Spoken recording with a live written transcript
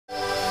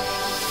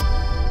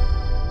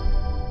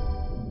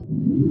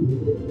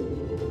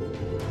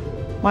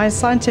My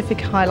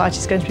scientific highlight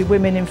is going to be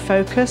Women in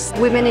Focus.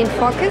 Women in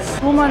Focus.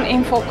 Women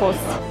in Focus.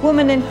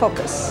 Women in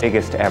Focus.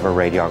 Biggest ever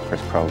radiographers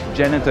probe.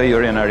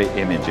 Genitourinary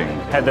imaging.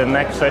 Head and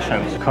neck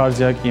sessions.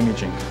 Cardiac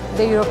imaging.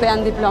 The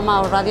European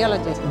Diploma of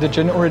Radiology. The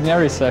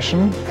genitourinary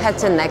session.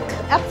 Head and neck.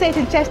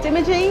 Updated chest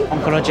imaging.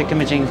 Oncologic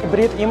imaging.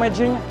 Breast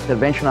imaging.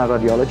 Interventional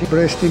radiology.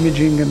 Breast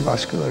imaging and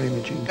vascular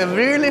imaging. A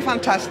really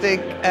fantastic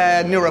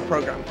neuro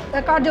program.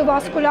 The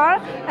cardiovascular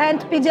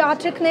and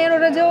pediatric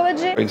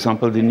neuroradiology. For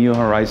example, the New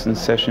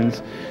Horizons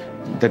sessions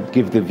that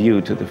give the view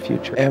to the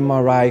future.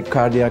 MRI,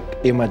 cardiac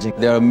imaging.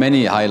 There are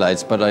many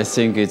highlights, but I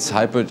think it's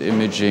hybrid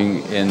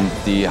imaging in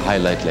the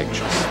highlight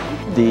lectures.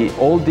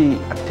 All the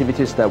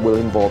activities that will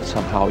involve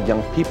somehow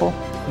young people.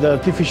 The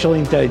artificial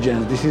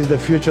intelligence, this is the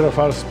future of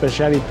our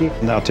specialty.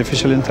 The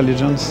artificial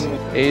intelligence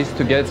is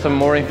to get some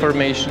more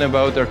information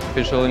about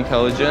artificial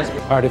intelligence.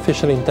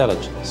 Artificial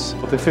intelligence.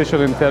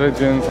 Artificial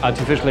intelligence.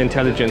 Artificial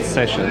intelligence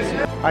sessions.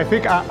 I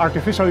think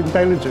artificial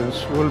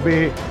intelligence will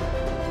be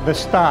the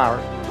star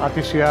at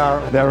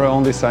ECR. There are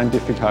only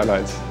scientific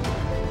highlights.